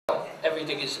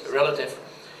everything is relative.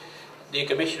 Dear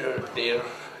Commissioner, dear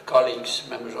colleagues,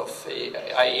 members of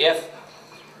IEF,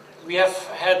 we have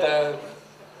had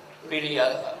really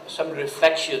some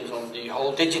reflections on the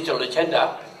whole digital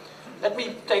agenda. Let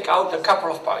me take out a couple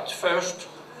of points. First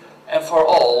and for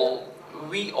all,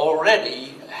 we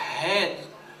already had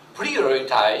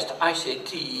prioritized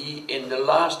ICT in the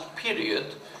last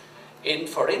period in,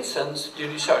 for instance, the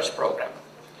research program.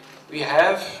 We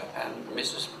have, and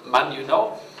Mrs. Mann, you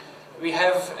know, we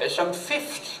have some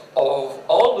fifth of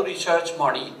all the research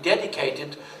money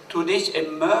dedicated to these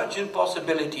emerging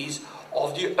possibilities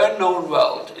of the unknown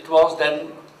world. It was then,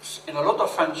 in a lot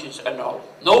of functions, unknown.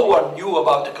 No one knew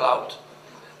about the cloud,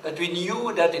 but we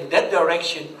knew that in that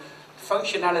direction,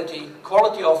 functionality,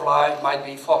 quality of life might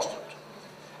be fostered.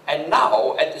 And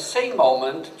now, at the same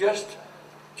moment, just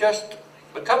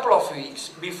a couple of weeks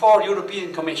before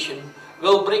European Commission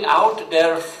will bring out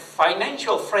their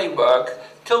financial framework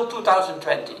till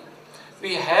 2020.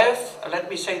 We have, let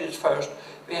me say this first,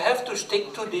 we have to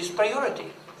stick to this priority.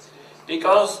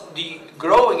 Because the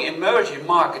growing emerging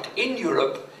market in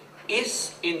Europe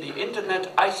is in the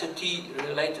internet ICT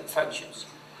related functions.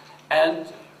 And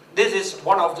this is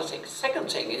one of the things.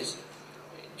 Second thing is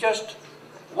just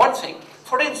one thing.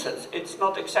 For instance, it's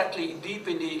not exactly deep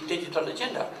in the digital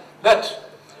agenda,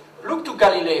 but look to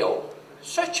Galileo.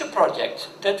 Such a project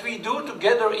that we do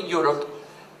together in Europe,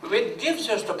 which gives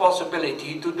us the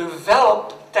possibility to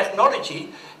develop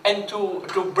technology and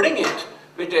to bring it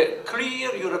with a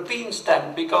clear European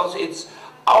stamp, because it's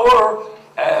our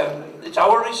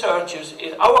researchers,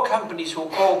 it's our companies who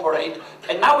cooperate,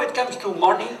 and now it comes to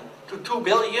money, to 2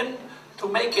 billion, to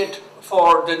make it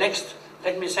for the next,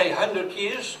 let me say, 100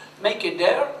 years, make it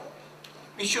there.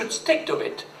 We should stick to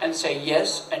it and say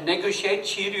yes and negotiate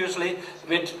seriously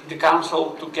with the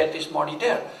Council to get this money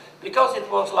there. Because it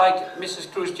was like Mrs.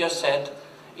 Kroes just said,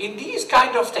 in these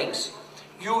kind of things,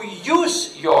 you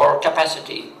use your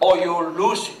capacity or you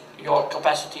lose your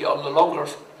capacity on the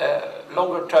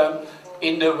longer term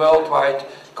in the worldwide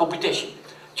competition.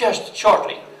 Just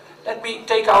shortly, let me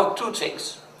take out two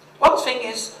things. One thing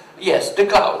is, yes, the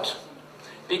cloud.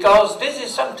 Because this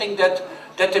is something that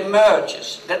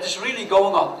emerges, that is really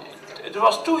going on. It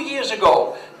was 2 years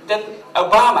ago that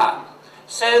Obama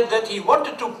said that he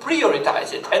wanted to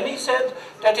prioritize it, and he said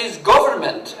that his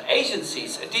government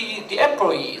agencies, the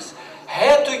employees,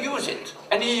 had to use it,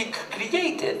 and he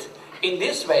created in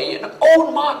this way an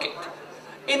own market.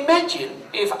 Imagine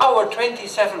if our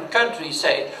 27 countries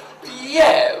say,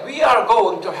 yeah, we are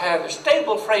going to have a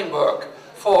stable framework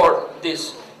for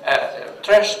this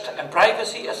trust and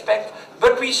privacy aspect,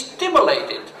 but we stimulate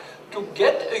it to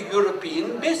get a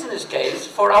European business case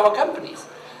for our companies.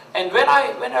 And when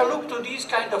I look to these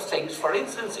kind of things, for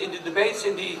instance, in the debates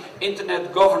in the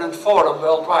Internet Governance Forum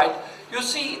worldwide, you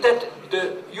see that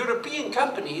the European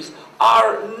companies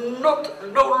are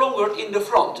no longer in the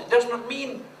front. It does not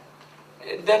mean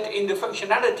that in the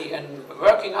functionality and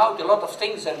working out a lot of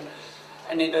things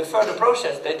and in the further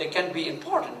process that they can be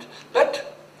important.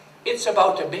 But it's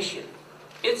about ambition.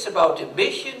 It's about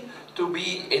ambition to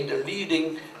be in the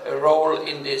leading role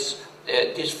in these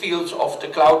fields of the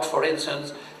cloud, for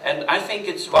instance. And I think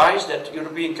it's wise that the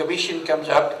European Commission comes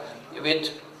up with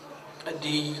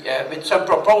some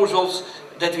proposals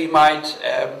that we might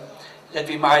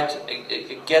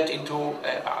get into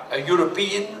a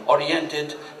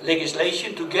European-oriented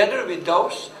legislation together with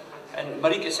those, and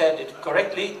Marieke said it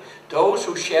correctly, those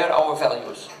who share our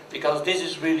values, because this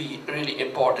is really, really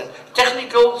important.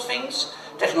 Technical things,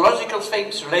 technological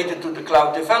things related to the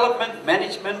cloud development,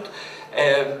 management,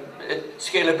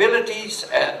 scalabilities,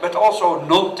 but also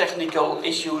non-technical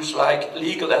issues like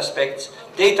legal aspects,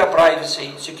 data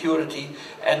privacy, security,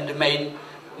 and the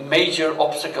major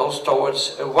obstacles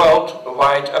towards a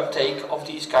worldwide uptake of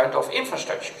these kind of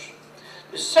infrastructures.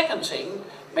 The second thing,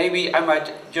 maybe I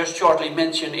might just shortly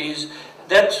mention, is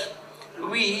that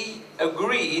we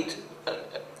agreed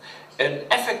an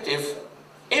effective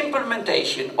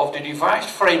implementation of the revised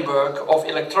framework of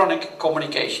electronic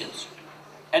communications.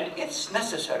 And it's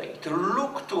necessary to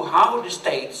look to how the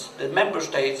states, the member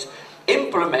states,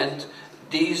 implement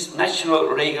these national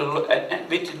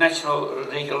with national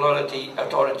regulatory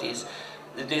authorities.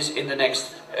 This in the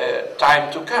next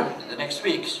time to come, in the next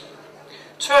weeks.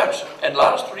 Third and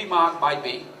last remark might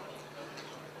be,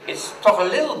 it's toch a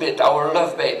little bit our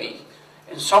love baby.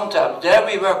 And sometimes there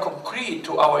we were concrete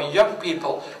to our young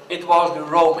people, it was the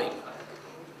roaming.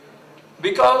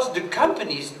 Because the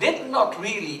companies did not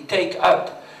really take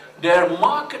up their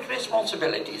market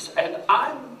responsibilities. And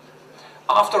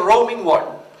after roaming 1,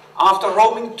 After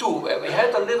roaming 2, where we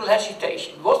had a little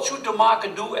hesitation, what should the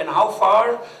market do and how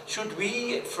far should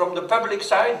we, from the public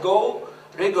side, go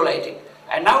regulating?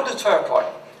 And now the third one.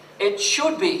 It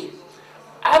should be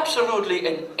absolutely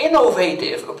an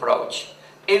innovative approach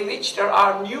in which there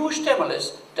are new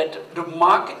stimulus that the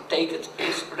market takes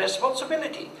its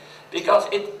responsibility. Because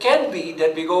it can be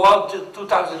that we go out to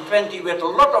 2020 with a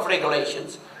lot of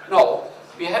regulations. No,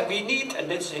 we need, and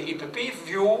this is the EPP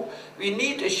view, we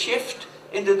need a shift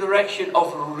in the direction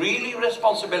of really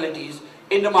responsibilities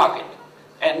in the market.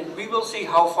 And we will see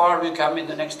how far we come in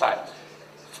the next time.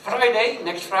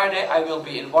 Next Friday, I will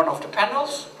be in one of the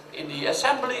panels. In the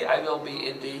assembly, I will be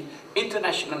in the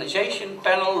internationalization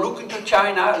panel, looking to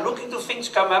China, looking to things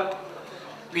come up.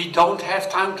 We don't have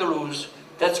time to lose.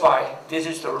 That's why this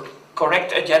is the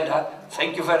correct agenda.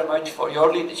 Thank you very much for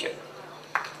your leadership.